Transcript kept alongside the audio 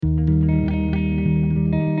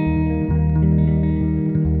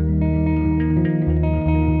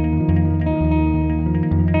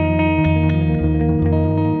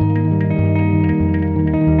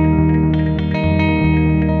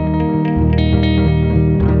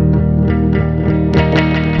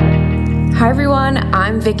everyone.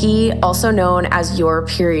 I'm Vicky, also known as your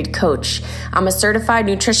period coach. I'm a certified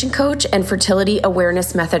nutrition coach and fertility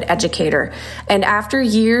awareness method educator. And after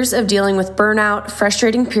years of dealing with burnout,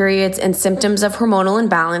 frustrating periods, and symptoms of hormonal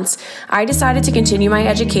imbalance, I decided to continue my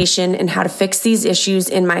education in how to fix these issues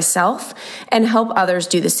in myself and help others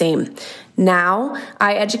do the same. Now,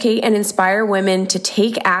 I educate and inspire women to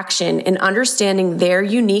take action in understanding their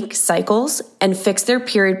unique cycles and fix their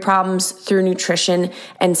period problems through nutrition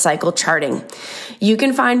and cycle charting. You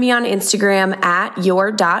can find me on Instagram at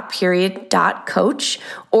your.period.coach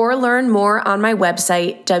or learn more on my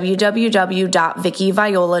website,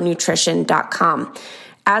 www.vickyviolanutrition.com.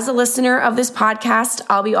 As a listener of this podcast,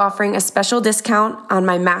 I'll be offering a special discount on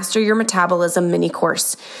my Master Your Metabolism mini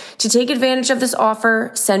course. To take advantage of this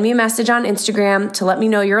offer, send me a message on Instagram to let me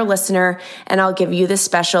know you're a listener, and I'll give you this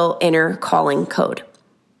special inner calling code.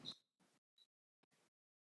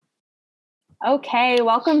 Okay,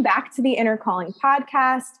 welcome back to the Inner Calling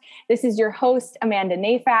podcast. This is your host, Amanda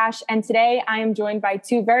Nafash, and today I am joined by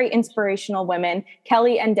two very inspirational women,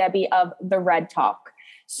 Kelly and Deby of The Red Talk.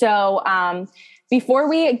 So, before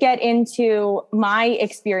we get into my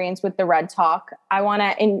experience with the Red Talk, I want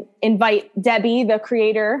to invite Deby, the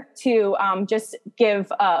creator, to just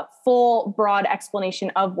give a full, broad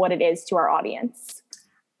explanation of what it is to our audience.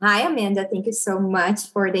 Hi, Amanda. Thank you so much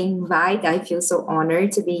for the invite. I feel so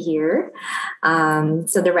honored to be here.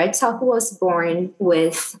 So the Red Talk was born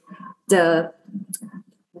with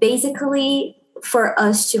basically for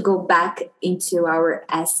us to go back into our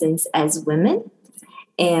essence as women.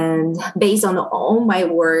 And based on all my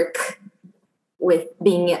work with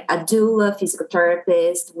being a doula, physical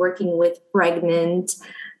therapist, working with pregnant,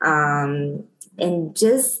 and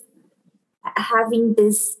just having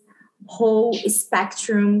this whole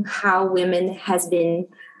spectrum, how women has been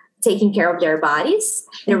taking care of their bodies,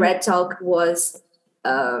 the Red Talk was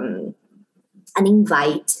an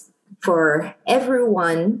invite for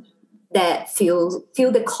everyone that feel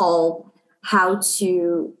the call how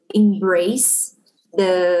to embrace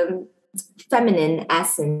the feminine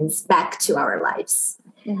essence back to our lives.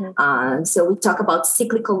 Mm-hmm. So we talk about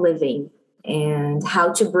cyclical living and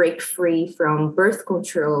how to break free from birth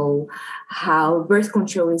control, how birth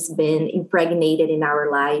control has been impregnated in our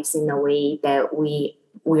lives in a way that we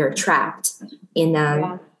are trapped in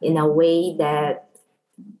a way that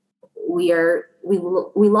we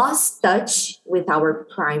lost touch with our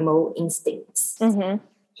primal instincts. Mm-hmm.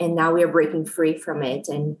 And now we are breaking free from it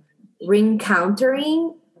and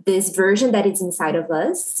re-encountering this version that is inside of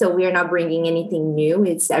us. So we are not bringing anything new.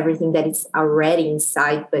 It's everything that is already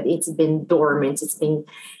inside, but it's been dormant. It's been,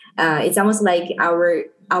 it's almost like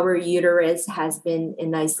our uterus has been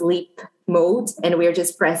in a sleep mode and we're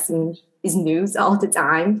just pressing snooze all the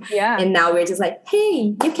time. Yeah. And now we're just like,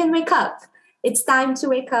 hey, you can wake up. It's time to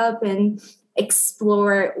wake up and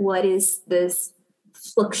explore what is this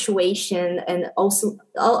fluctuation and also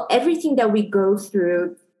everything that we go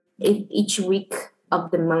through each week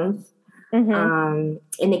of the month, mm-hmm.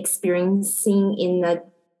 And experiencing in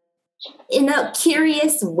a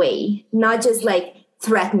curious way, not just like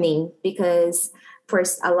threatening, because for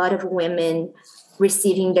a lot of women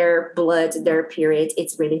receiving their period,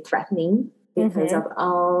 it's really threatening because mm-hmm. of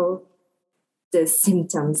all the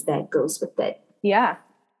symptoms that goes with it. Yeah.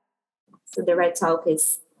 So the Red Talk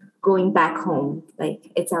is going back home.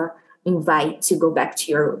 Like it's an invite to go back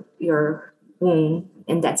to your womb,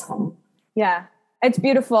 and that's home. Yeah, it's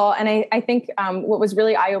beautiful. And I think what was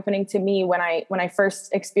really eye-opening to me when I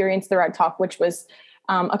first experienced the Red Talk, which was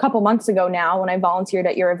a couple months ago now when I volunteered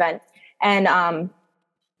at your event. And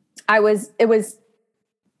it was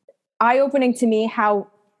eye-opening to me how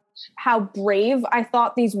brave I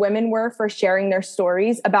thought these women were for sharing their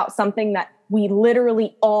stories about something that we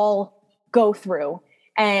literally all go through.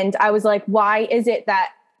 And I was like, why is it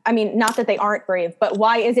that, I mean, not that they aren't brave, but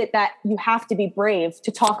why is it that you have to be brave to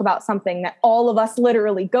talk about something that all of us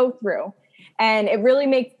literally go through? And it really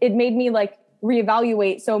made me like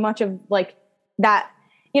reevaluate so much of like that.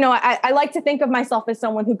 You know, I like to think of myself as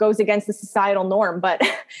someone who goes against the societal norm, but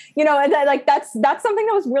you know, like that's something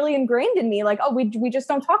that was really ingrained in me. Like, oh, we just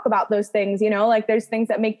don't talk about those things, you know, like there's things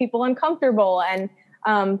that make people uncomfortable. And,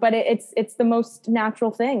 but it's the most natural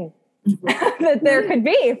thing that there could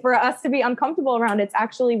be for us to be uncomfortable around. It's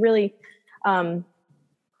actually really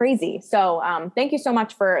crazy. So thank you so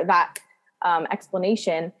much for that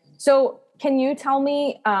explanation. So can you tell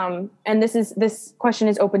me, and this question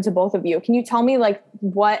is open to both of you. Can you tell me like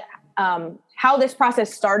how this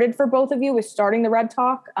process started for both of you with starting the Red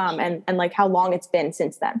Talk, and like how long it's been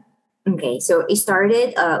since then? Okay, so it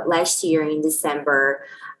started last year in December,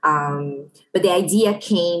 but the idea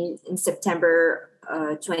came in September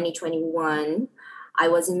 2021 I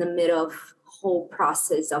was in the middle of whole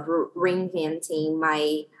process of reinventing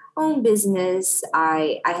my own business.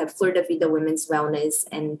 I have Flor de Vida Women's Wellness,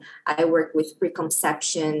 and I work with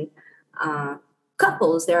preconception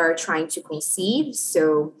couples that are trying to conceive.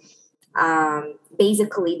 So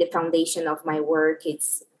basically, the foundation of my work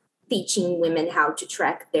is teaching women how to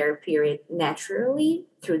track their period naturally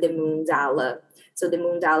through the Moondala. So the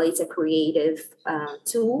Moondala is a creative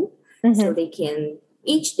tool, so they can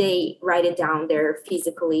each day write it down there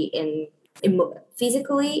physically and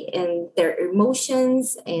their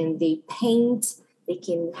emotions, and they paint. They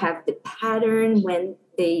can have the pattern when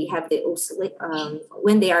they have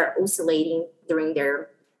when they are oscillating during their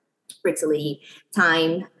fertility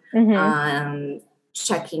time,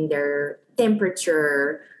 checking their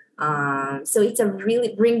temperature. So it's a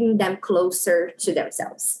really bringing them closer to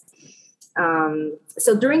themselves.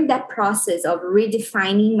 So during that process of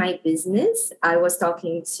redefining my business, I was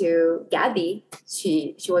talking to Deby.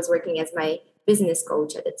 She was working as my business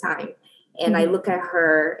coach at the time. And I look at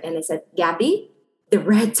her and I said, Deby, the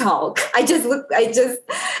red talk. It just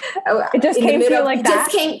came to you like that?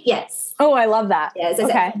 Just came, yes. Oh, I love that. Yes, I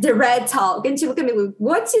said, the red talk. And she looked at me like,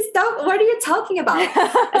 what are you talking about?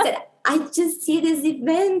 I said, I just see this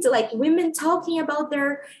event, like women talking about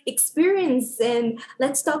their experience, and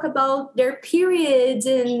let's talk about their periods.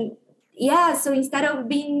 And yeah, so instead of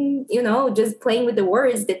being, just playing with the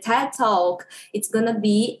words, the TED Talk, it's going to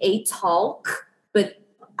be a talk, but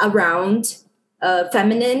around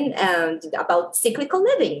feminine and about cyclical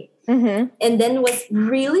living. And then it was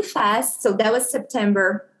really fast. So that was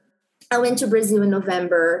September. I went to Brazil in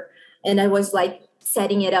November, and I was like,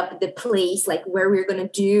 setting it up, the place, like where we're going to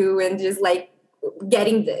do, and just like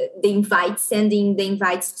getting the invites, sending the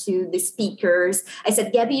invites to the speakers. I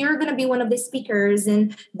said, Deby, you're going to be one of the speakers.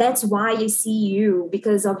 And that's why I see you,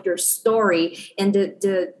 because of your story and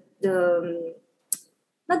the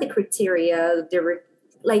not the criteria,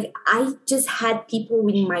 like I just had people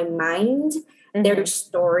in my mind, their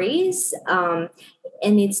stories. And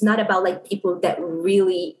it's not about like people that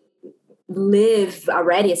really live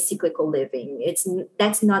already a cyclical living.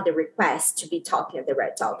 That's not the request to be talking at the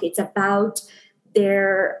Red Talk. It's about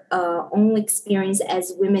their own experience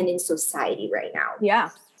as women in society right now.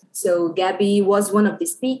 Yeah. So Deby was one of the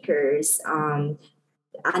speakers.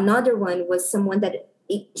 Another one was someone that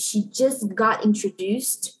she just got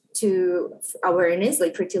introduced to awareness,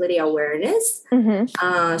 like fertility awareness.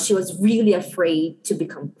 She was really afraid to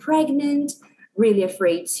become pregnant, really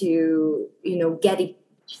afraid to, get it.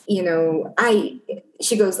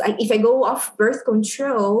 She goes, if I go off birth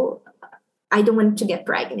control, I don't want to get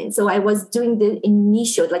pregnant. So I was doing the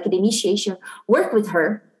initiation work with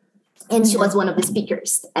her, and she was one of the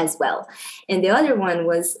speakers as well. And the other one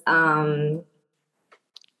was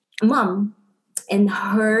mom, and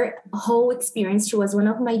her whole experience. She was one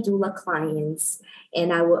of my doula clients,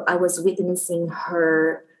 and I was witnessing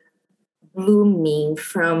her blooming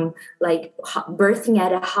from like birthing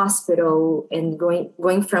at a hospital and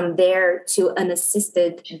going from there to an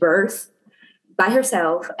assisted birth by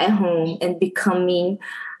herself at home, and becoming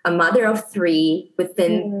a mother of 3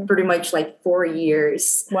 within pretty much like 4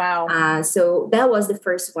 years. Wow. So that was the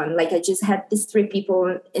first one. Like I just had these 3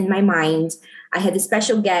 people in my mind. I had the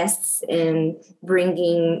special guests and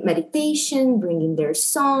bringing meditation, bringing their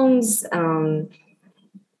songs,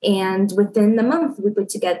 and within a month, we put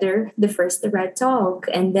together the Red Talk.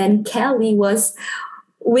 And then Kelly was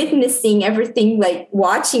witnessing everything, like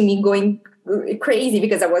watching me going crazy,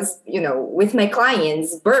 because I was, with my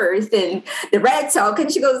clients' birth and the Red Talk.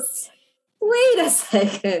 And she goes, wait a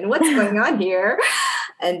second, what's going on here?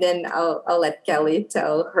 And then I'll let Kelly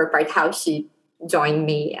tell her part, how she joined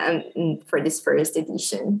me for this first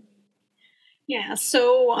edition. Yeah,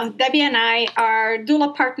 so Deby and I are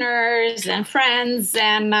doula partners and friends,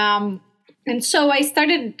 and so I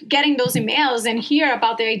started getting those emails and hear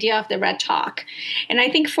about the idea of the Red Talk. And I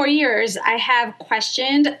think for years I have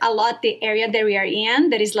questioned a lot the area that we are in,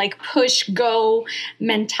 that is like push-go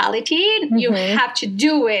mentality. You have to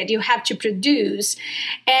do it, you have to produce.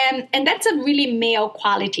 And that's a really male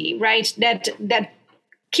quality, right? That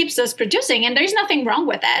keeps us producing, and there's nothing wrong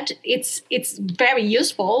with that. It's very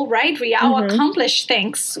useful, right? We all accomplish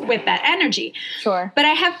things with that energy. Sure. But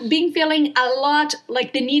I have been feeling a lot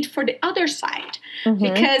like the need for the other side,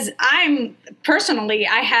 because I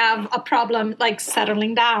have a problem like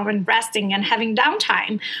settling down and resting and having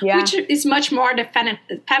downtime, which is much more the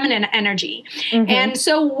feminine energy. And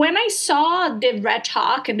so when I saw the Red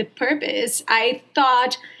Talk and the purpose, I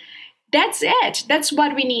thought, that's it. That's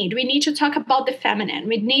what we need. We need to talk about the feminine.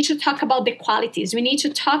 We need to talk about the qualities. We need to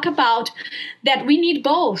talk about that we need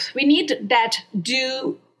both. We need that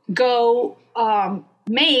do, go,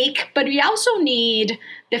 make, but we also need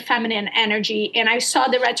the feminine energy. And I saw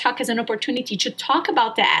the Red Talk as an opportunity to talk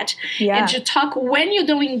about that and to talk when you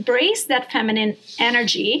don't embrace that feminine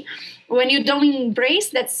energy, when you don't embrace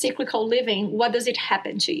that cyclical living, what does it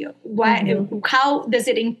happen to you? How does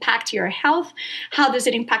it impact your health? How does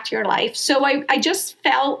it impact your life? So I just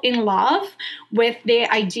fell in love with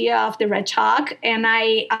the idea of the Red Talk, and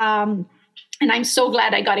I'm so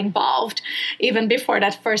glad I got involved even before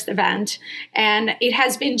that first event. And it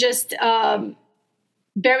has been just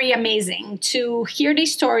very amazing to hear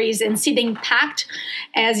these stories and see the impact,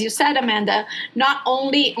 as you said, Amanda, not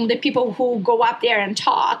only on the people who go up there and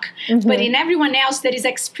talk, but in everyone else that is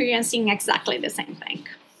experiencing exactly the same thing.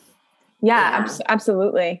 Yeah.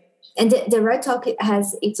 Absolutely. And the Red Talk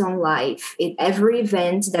has its own life. In every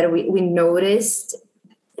event that we noticed,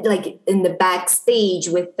 like in the backstage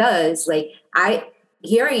with us, like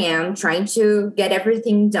here I am trying to get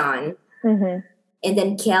everything done. And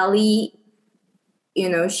then Kelly,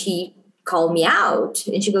 she called me out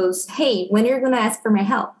and she goes, "Hey, when are you going to ask for my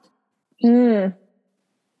help?"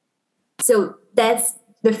 So that's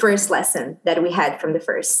the first lesson that we had from the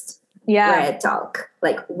first Red Talk.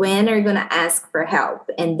 Like, when are you going to ask for help?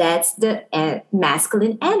 And that's the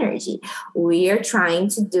masculine energy. We are trying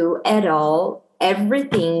to do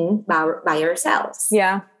everything by ourselves.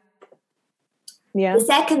 Yeah. The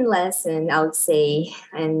second lesson, I would say,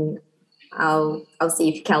 and I'll see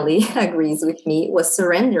if Kelly agrees with me, was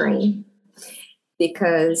surrendering.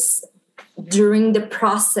 Because during the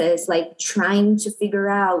process, like trying to figure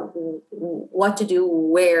out what to do,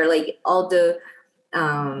 where, like all the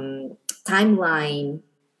timeline,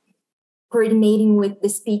 coordinating with the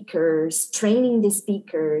speakers, training the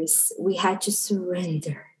speakers, we had to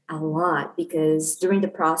surrender a lot, because during the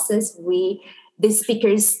process, the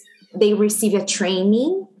speakers, they receive a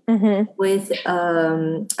training with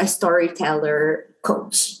a storyteller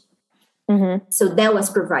coach. So that was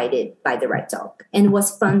provided by the Red Talk and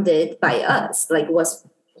was funded by us.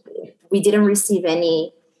 We didn't receive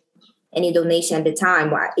any donation at the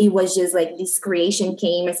time. It was just like this creation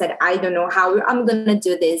came and said, I don't know how I'm going to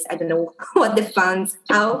do this. I don't know what the funds,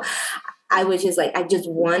 how. I was just like, I just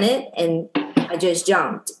want it. And I just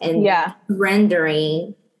jumped and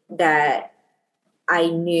rendering that I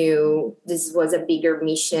knew this was a bigger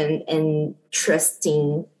mission and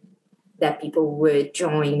trusting that people would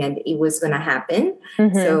join and it was going to happen.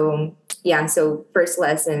 So first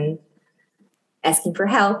lesson, asking for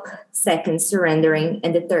help. Second, surrendering.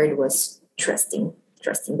 And the third was trusting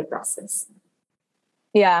the process.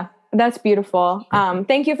 Yeah, that's beautiful.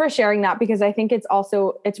 Thank you for sharing that, because I think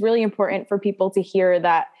it's really important for people to hear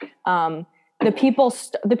that the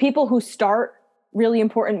people who start really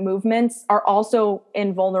important movements are also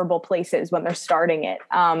in vulnerable places when they're starting it.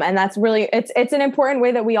 And that's really, it's an important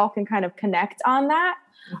way that we all can kind of connect on that.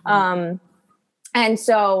 And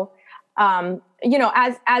so,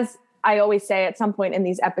 as I always say at some point in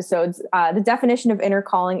these episodes, the definition of inner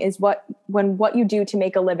calling is when what you do to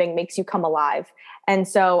make a living makes you come alive. And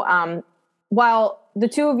so, while the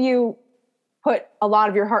two of you put a lot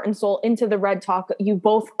of your heart and soul into the Red Talk, you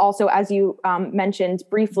both also, as you mentioned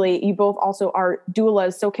briefly, you both also are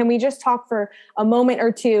doulas. So can we just talk for a moment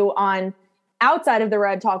or two on, outside of the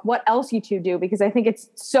Red Talk, what else you two do? Because I think it's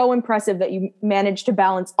so impressive that you managed to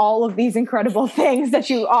balance all of these incredible things that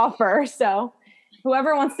you offer. So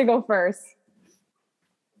whoever wants to go first.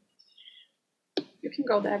 You can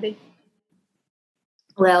go, Deby.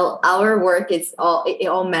 Well, our work is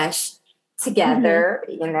all meshed together.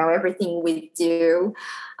 Everything we do.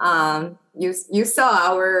 You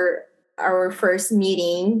saw our first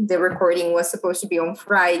meeting. The recording was supposed to be on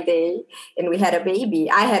Friday, and we had a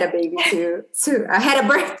baby. I had a baby I had a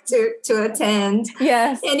birth to attend.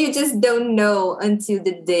 Yes, and you just don't know until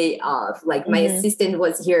the day of. Like my assistant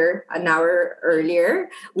was here an hour earlier.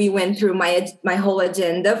 We went through my whole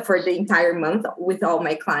agenda for the entire month with all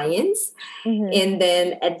my clients, and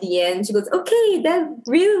then at the end she goes, "Okay, that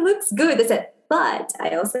really looks good." I said, "But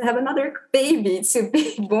I also have another baby to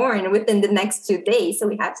be born within the next 2 days. So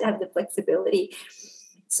we have to have the flexibility."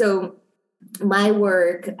 So my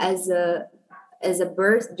work as a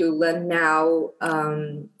birth doula now,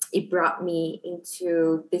 it brought me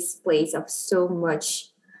into this place of so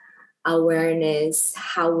much awareness,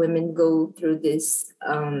 how women go through these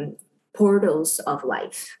portals of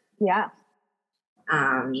life. Yeah.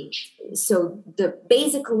 So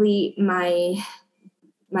basically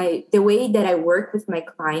the way that I work with my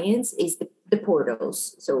clients is the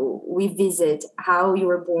portals. So we visit how you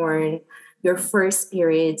were born, your first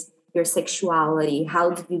period, your sexuality,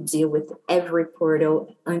 how do you deal with every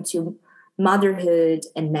portal until motherhood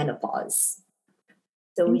and menopause.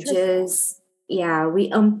 So we just we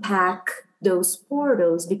unpack those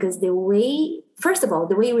portals, because first of all,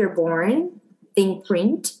 the way we're born, the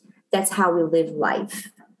imprint, that's how we live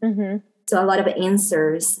life. Mm-hmm. So a lot of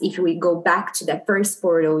answers, if we go back to that first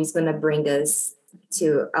portal, is going to bring us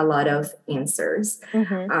to a lot of answers.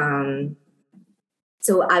 Mm-hmm.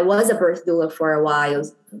 So I was a birth doula for a while.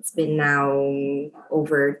 It's been now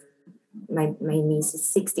over, my niece is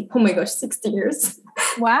 60. Oh my gosh, 60 years.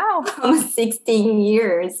 Wow. Almost 16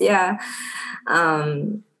 years. Yeah.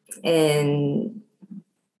 And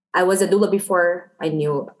I was a doula before I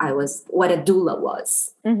knew what a doula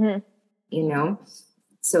was, Mm-hmm. you know?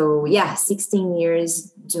 So 16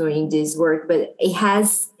 years doing this work, but it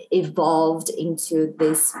has evolved into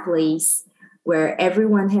this place where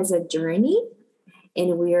everyone has a journey,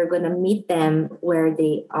 and we are going to meet them where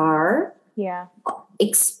they are. Yeah.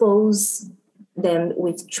 Expose them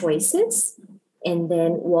with choices, and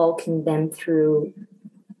then walking them through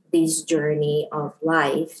this journey of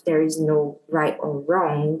life. There is no right or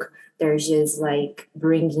wrong. There's just like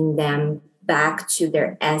bringing them back to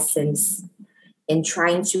their essence and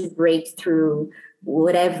trying to break through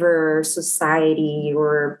whatever society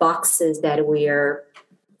or boxes that we are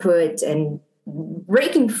put, and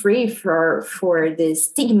breaking free for the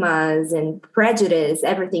stigmas and prejudice,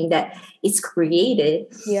 everything that is created.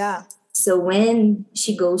 Yeah. So when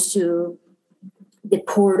she goes to the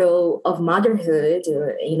portal of motherhood,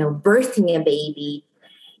 birthing a baby,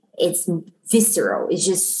 it's visceral. It's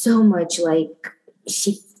just so much like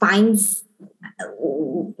she finds,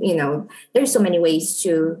 there's so many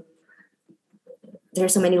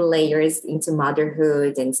layers into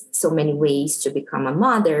motherhood, and so many ways to become a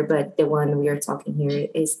mother. But the one we are talking here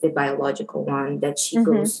is the biological one, that she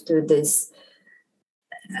Mm-hmm. goes through this.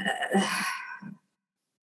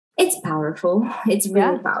 It's powerful. It's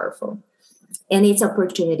really powerful. And it's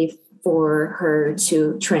opportunity for her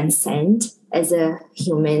to transcend as a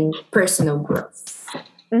human, personal growth.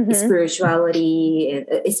 Mm-hmm.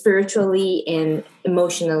 Spiritually and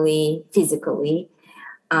emotionally, physically.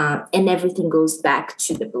 And everything goes back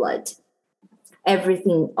to the blood.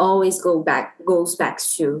 Everything always goes back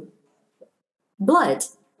to blood,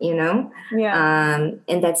 Yeah.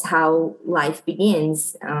 and that's how life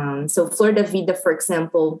begins. So Flor da Vida, for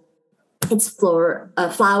example, it's a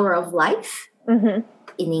flower of life. Mm-hmm.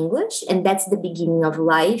 In English, and that's the beginning of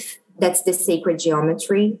life. That's the sacred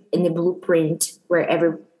geometry and the blueprint where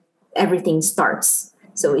everything starts.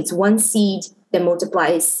 So it's one seed that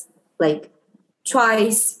multiplies like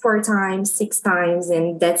twice, 4 times, 6 times,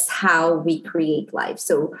 and that's how we create life.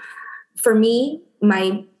 So for me,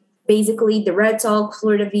 basically the Red Talk,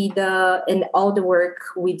 Flor da Vida, and all the work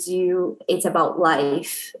we do, it's about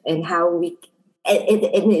life and how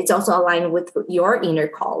and it's also aligned with your inner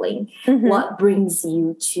calling. Mm-hmm. What brings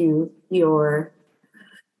you to your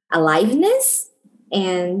aliveness,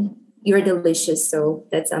 and you're delicious. So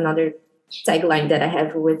that's another tagline that I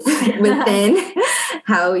have within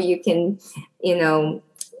how you can,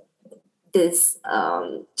 this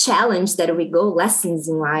challenge that we go, lessons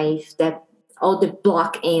in life, that all the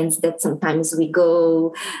block ends that sometimes we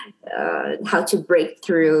go, how to break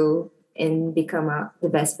through and become the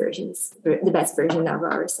best version of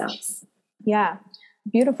ourselves. Yeah.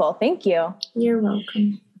 Beautiful. Thank you. You're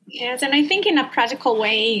welcome. Yes, and I think in a practical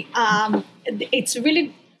way, it's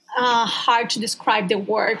really hard to describe the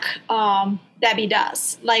work Deby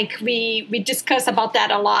does. Like we discuss about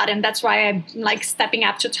that a lot, and that's why I'm like stepping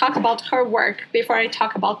up to talk about her work before I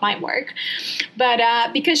talk about my work. But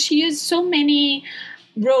because she used so many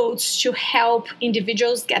roads to help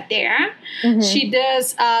individuals get there. Mm-hmm. She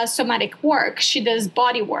does somatic work. She does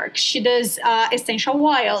body work. She does essential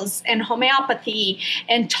oils and homeopathy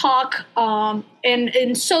and talk.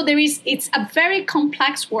 And so it's a very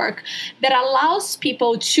complex work that allows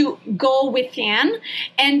people to go within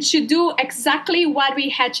and to do exactly what we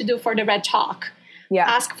had to do for the Red Talk. Yeah.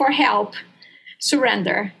 Ask for help,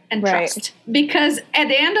 surrender, and trust. Because at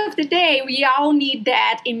the end of the day, we all need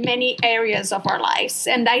that in many areas of our lives.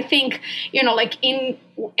 And I think,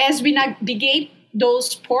 as we navigate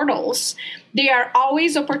those portals, there are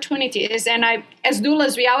always opportunities. And as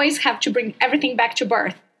doulas, we always have to bring everything back to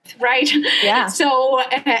birth. Right? Yeah. So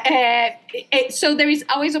there is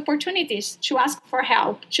always opportunities to ask for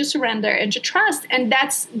help, to surrender, and to trust, and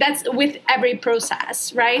that's with every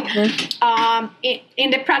process, right? Mm-hmm. In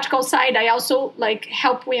the practical side, I also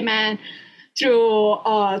help women through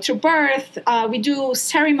birth. We do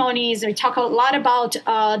ceremonies. We talk a lot about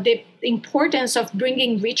the importance of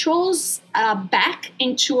bringing rituals back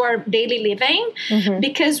into our daily living, mm-hmm.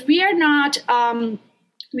 because we are not.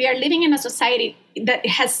 we are living in a society that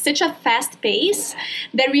has such a fast pace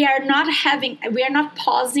that we are not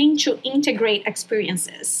pausing to integrate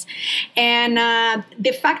experiences. And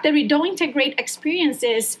the fact that we don't integrate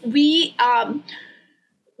experiences, we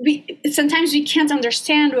sometimes we can't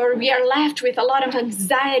understand, or we are left with a lot of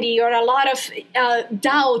anxiety or a lot of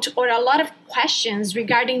doubt or a lot of questions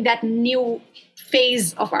regarding that new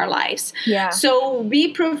phase of our lives. Yeah. So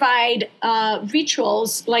we provide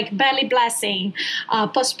rituals like belly blessing,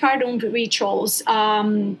 postpartum rituals.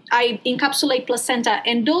 I encapsulate placenta,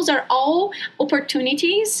 and those are all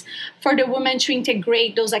opportunities for the woman to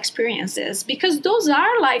integrate those experiences, because those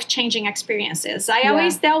are life-changing experiences. I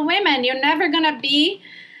always tell women, you're never gonna be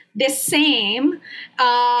the same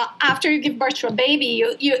after you give birth to a baby.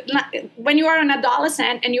 When you are an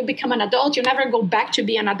adolescent and you become an adult, you never go back to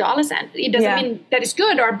be an adolescent. It doesn't mean that it's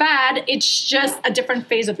good or bad. It's just a different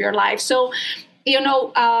phase of your life. So,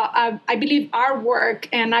 I believe our work,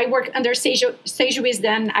 and I work under Sage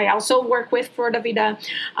Wisdom. I also work with For the Vida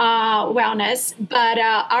Wellness, but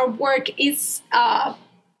our work is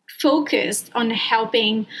focused on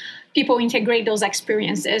helping people integrate those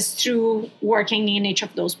experiences through working in each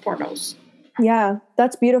of those portals. Yeah,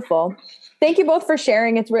 that's beautiful. Thank you both for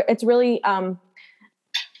sharing. It's really,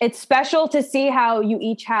 it's special to see how you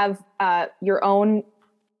each have your own,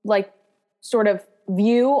 like, sort of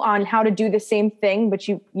view on how to do the same thing, but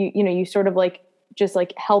you sort of like, just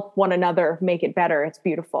like help one another make it better. It's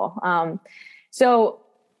beautiful. So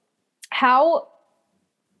how,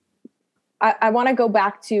 I want to go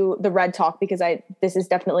back to the Red Talk, because this is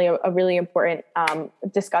definitely a really important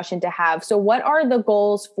discussion to have. So what are the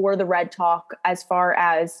goals for the Red Talk, as far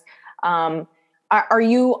as, are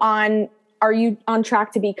you on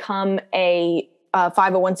track to become a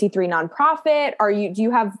 501c3 nonprofit? Do you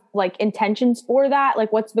have like intentions for that?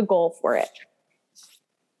 Like, what's the goal for it?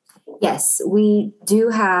 Yes, we do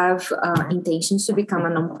have intentions to become a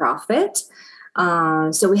nonprofit.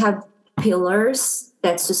 So we have pillars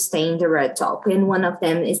that sustain the Red Talk. And one of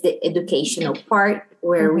them is the educational part,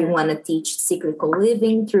 where we want to teach cyclical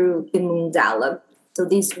living through the Mandala. So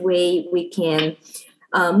this way we can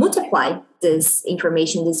multiply this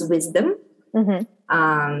information, this wisdom.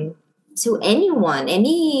 So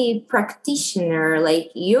any practitioner, like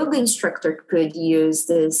yoga instructor, could use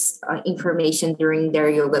this information during their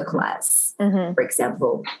yoga class, for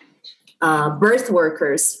example. Birth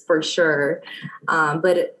workers, for sure.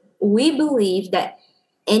 But we believe that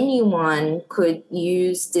anyone could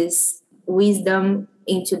use this wisdom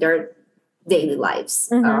into their daily lives.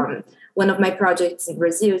 One of my projects in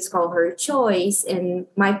Brazil is called Her Choice, and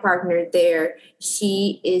my partner there,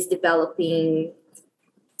 she is developing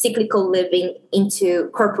cyclical living into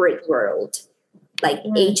corporate world, like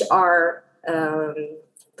HR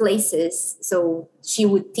places. So she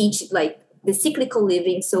would teach like the cyclical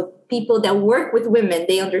living, so people that work with women,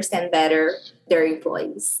 they understand better their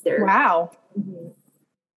employees. Wow.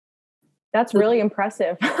 That's really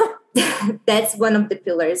impressive. That's one of the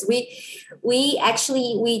pillars. We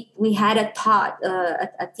actually had a thought,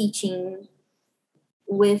 a teaching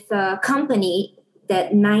with a company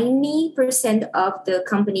that 90% of the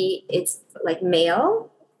company is like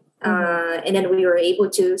male. And then we were able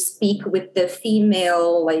to speak with the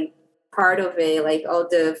female, like part of it, like all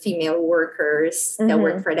the female workers that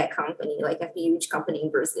work for that company, like a huge company in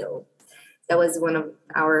Brazil. That was one of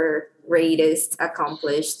our greatest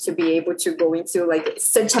accomplished, to be able to go into like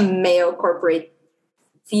such a male corporate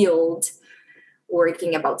field,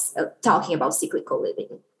 talking about cyclical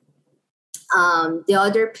living. The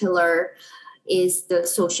other pillar is the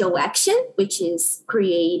social action, which is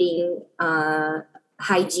creating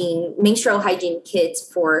menstrual hygiene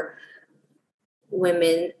kits for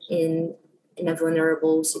women in a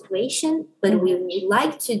vulnerable situation, but we would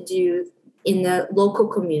like to do in a local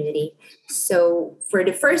community. So for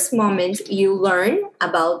the first moment, you learn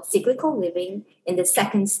about cyclical living, and the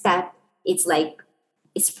second step, it's like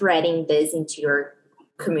spreading this into your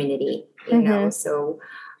community, you know. So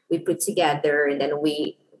we put together, and then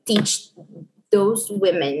we teach those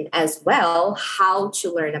women as well how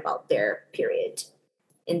to learn about their period,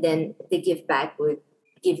 and then the give back would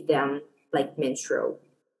give them like menstrual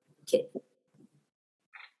kit.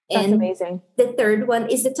 That's and amazing. The third one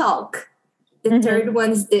is the talk. The third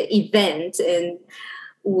one is the event, and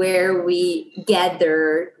where we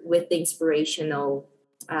gather with the inspirational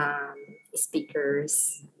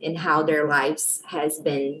speakers and how their lives has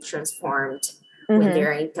been transformed when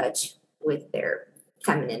they're in touch with their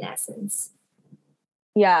feminine essence.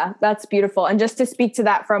 Yeah, that's beautiful. And just to speak to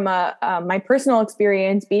that from my personal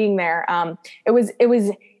experience being there, it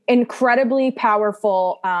was incredibly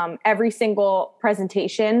powerful, every single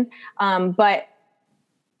presentation. But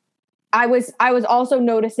I was also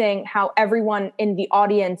noticing how everyone in the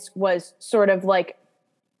audience was sort of like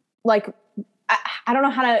I don't know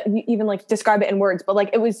how to even like describe it in words, but like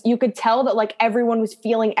it was, you could tell that like everyone was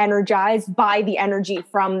feeling energized by the energy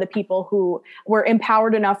from the people who were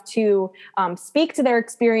empowered enough to speak to their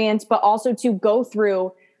experience, but also to go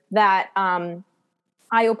through that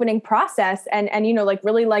eye-opening process and, you know, like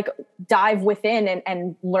really like dive within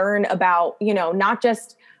and learn about, you know, not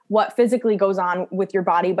just what physically goes on with your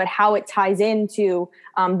body, but how it ties into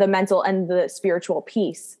the mental and the spiritual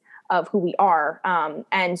piece of who we are.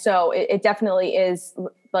 And so it definitely is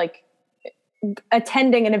like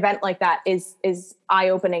attending an event like that is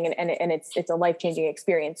eye-opening and it's a life-changing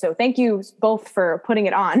experience. So thank you both for putting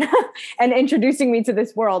it on and introducing me to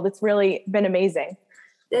this world. It's really been amazing.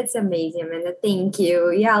 That's amazing, Amanda. Thank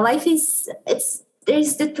you. Yeah, life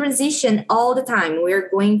there's the transition all the time. We're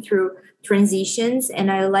going through transitions, and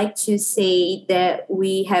I like to say that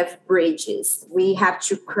we have bridges. We have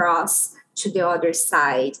to cross to the other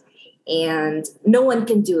side, and no one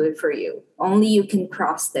can do it for you. Only you can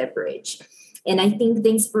cross that bridge. And I think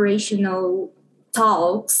the inspirational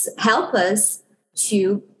talks help us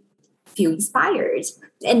to feel inspired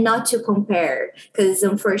and not to compare, because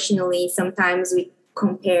unfortunately sometimes we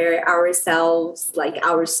compare ourselves, like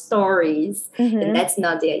our stories, and that's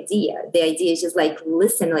not the idea. The idea is just like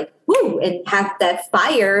listen, like woo, and have that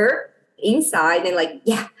fire inside and like,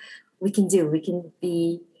 yeah, we can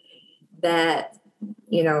be that,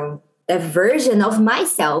 you know, a version of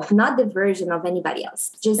myself, not the version of anybody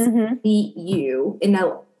else. Just be you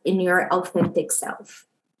in your authentic self.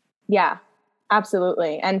 Yeah,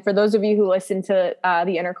 absolutely. And for those of you who listen to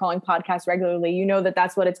the Inner Calling podcast regularly, you know that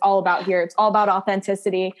that's what it's all about here. It's all about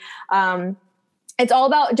authenticity. It's all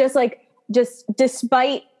about just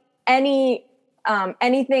despite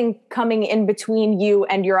anything coming in between you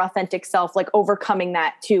and your authentic self, like overcoming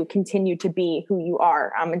that to continue to be who you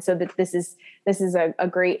are. And so that this is a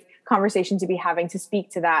great conversation to be having to speak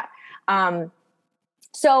to that.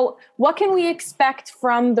 So what can we expect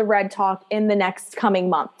from the Red Talk in the next coming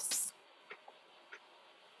months?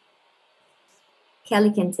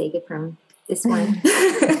 Kelly can take it from this one.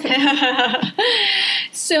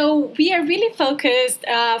 So we are really focused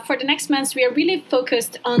for the next months. We are really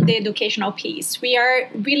focused on the educational piece. We are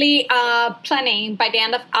really planning by the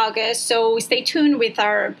end of August. So stay tuned with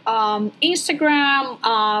our Instagram,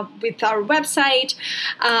 with our website,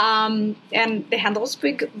 and the handles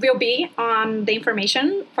will be on the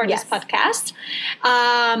information for this podcast.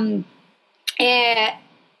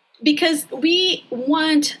 Because we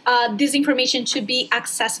want this information to be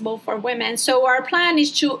accessible for women. So our plan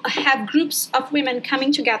is to have groups of women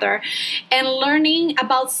coming together and learning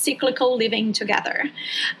about cyclical living together.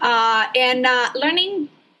 Learning,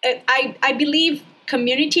 I believe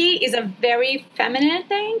community is a very feminine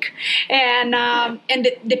thing. And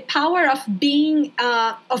the power of being,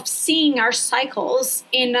 of seeing our cycles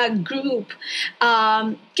in a group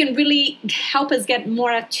can really help us get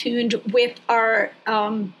more attuned with our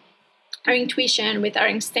intuition, with our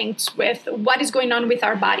instincts, with what is going on with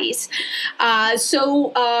our bodies.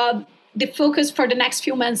 So the focus for the next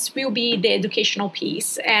few months will be the educational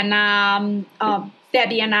piece. And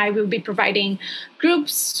Deby and I will be providing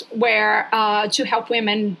groups where to help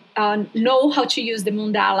women know how to use the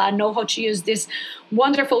mandala, know how to use this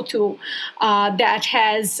wonderful tool that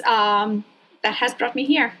has brought me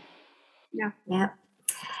here. Yeah.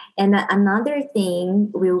 And another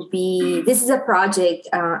thing will be, this is a project,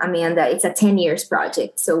 Amanda, it's a 10 years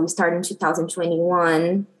project. So we started in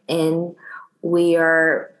 2021 and we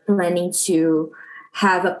are planning to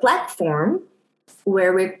have a platform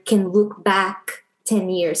where we can look back 10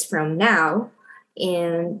 years from now.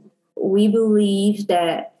 And we believe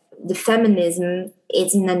that the feminism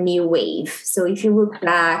is in a new wave. So if you look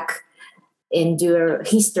back and do a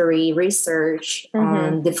history research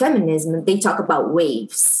on the feminism, they talk about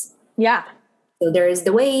waves. Yeah. So there is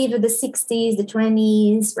the wave of the 60s, the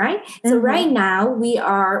 20s, right? So right now we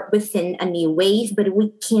are within a new wave, but we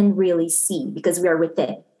can't really see because we are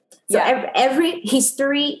within. So every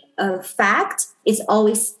history of fact is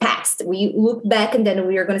always past. We look back and then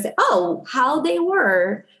we are going to say, oh, how they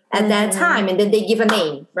were at that time. And then they give a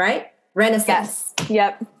name, right? Renaissance. Yes.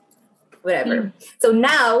 Yep. Whatever. So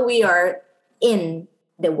now we are in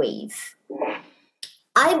the wave.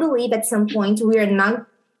 I believe at some point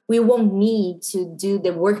we won't need to do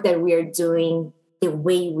the work that we are doing the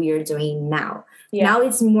way we are doing now. Yeah. Now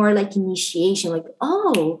it's more like initiation, like,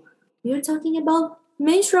 oh, we are talking about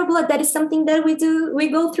menstrual blood. That is something that we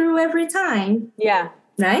go through every time. Yeah.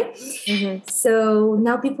 Right? So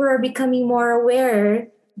now people are becoming more aware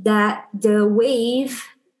that the wave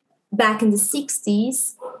back in the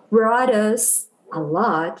 60s brought us a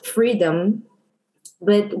lot freedom,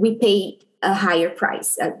 but we paid a higher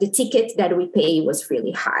price. The ticket that we paid was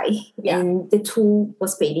really high, and the toll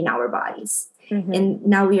was paid in our bodies. And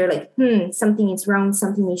now we are like, something is wrong,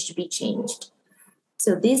 something needs to be changed.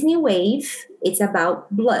 So this new wave, it's about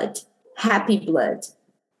blood, happy blood,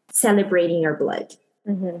 celebrating your blood.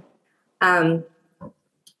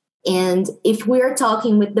 And if we're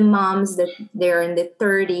talking with the moms that they're in the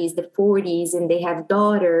 30s, the 40s, and they have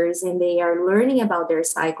daughters and they are learning about their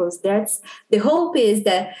cycles, that's the hope is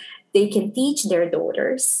that they can teach their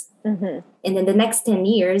daughters. And then the next 10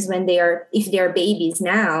 years, when if they are babies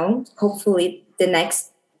now, hopefully the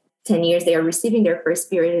next 10 years, they are receiving their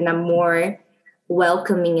first period in a more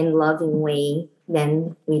welcoming and loving way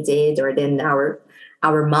than we did or than our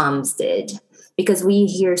moms did. Because we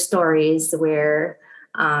hear stories where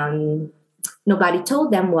nobody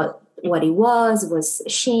told them what it was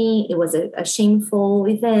shame. It was a shameful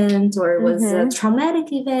event, or it was a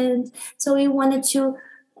traumatic event. So we wanted to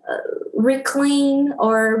reclaim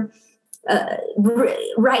or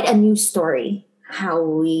write a new story, how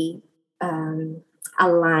we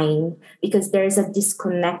align, because there's a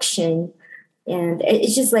disconnection. And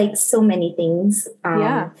it's just like so many things,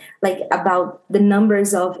 like about the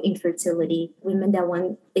numbers of infertility, women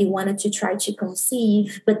that they wanted to try to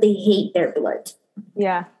conceive, but they hate their blood.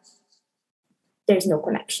 Yeah. There's no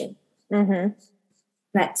connection.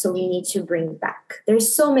 So we need to bring back.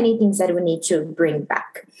 There's so many things that we need to bring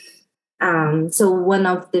back. So one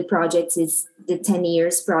of the projects is the 10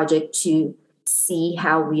 years project to see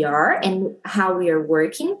how we are and how we are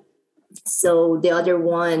working. So the other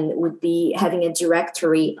one would be having a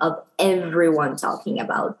directory of everyone talking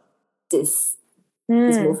about this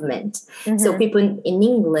movement. So people in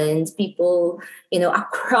England, people,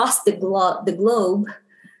 across the globe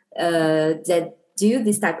that do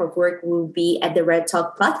this type of work will be at the Red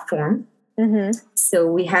Talk platform. So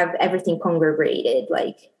we have everything congregated,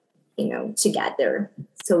 together.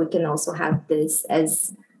 So we can also have this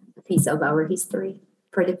as a piece of our history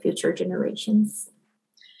for the future generations.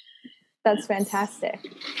 That's fantastic.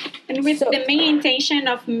 And with the main intention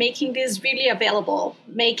of making this really available,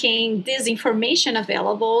 making this information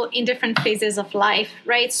available in different phases of life,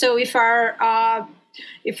 right? So I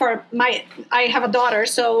have a daughter,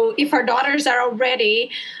 so if our daughters are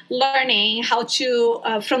already learning how to,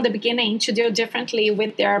 from the beginning, to deal differently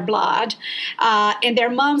with their blood, and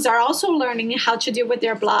their moms are also learning how to deal with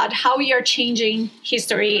their blood, how we are changing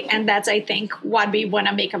history, and that's, I think, what we want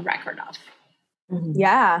to make a record of.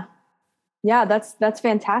 Yeah, that's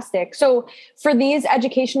fantastic. So for these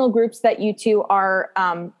educational groups that you two are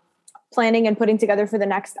planning and putting together for the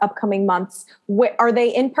next upcoming months, are they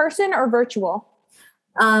in person or virtual?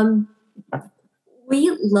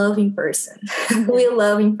 We love in person. We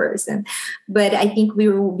love in person, but I think we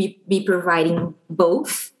will be providing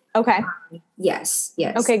both. Okay. Yes.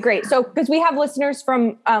 Okay, great. So because we have listeners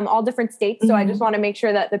from all different states, so I just want to make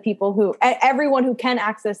sure that the people everyone who can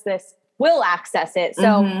access this will access it.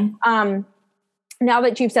 So now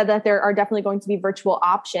that you've said that there are definitely going to be virtual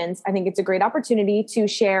options, I think it's a great opportunity to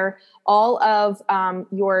share all of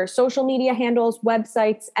your social media handles,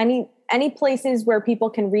 websites, any places where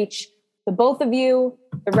people can reach the both of you,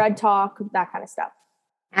 the Red Talk, that kind of stuff.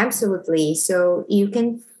 Absolutely. So you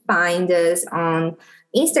can find us on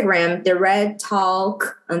Instagram, the Red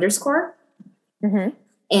Talk _. And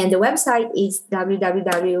the website is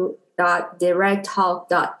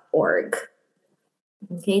www.theredtalk.org.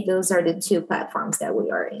 Okay, those are the two platforms that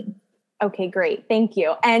we are in. Okay, great. Thank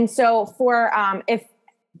you. And so for if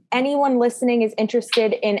anyone listening is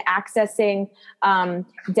interested in accessing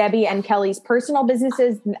Deby and Kelly's personal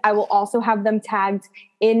businesses, I will also have them tagged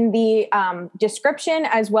in the description,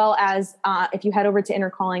 as well as if you head over to Inner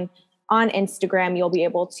Calling on Instagram, you'll be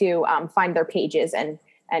able to find their pages and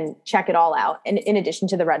check it all out, in addition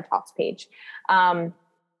to the Red Talks page.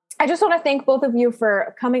 I just want to thank both of you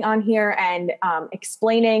for coming on here and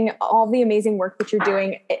explaining all the amazing work that you're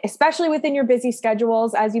doing, especially within your busy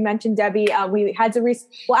schedules. As you mentioned, Deby, we had to we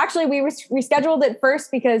rescheduled it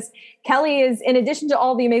first because Kelly is, in addition to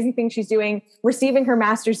all the amazing things she's doing, receiving her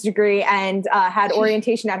master's degree and had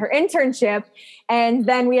orientation at her internship. And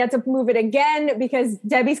then we had to move it again because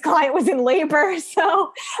Deby's client was in labor.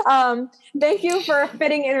 So thank you for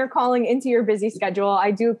fitting Inner Calling into your busy schedule.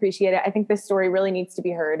 I do appreciate it. I think this story really needs to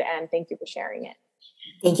be heard, and thank you for sharing it.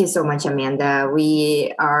 Thank you so much, Amanda.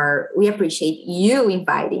 We appreciate you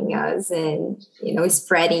inviting us and,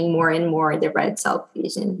 spreading more and more the Red Talk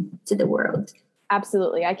vision to the world.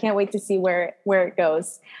 Absolutely. I can't wait to see where it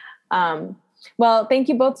goes. Well, thank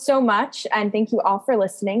you both so much. And thank you all for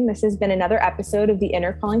listening. This has been another episode of the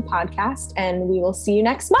Inner Calling Podcast, and we will see you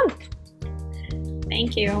next month.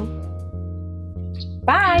 Thank you.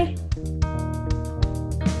 Bye.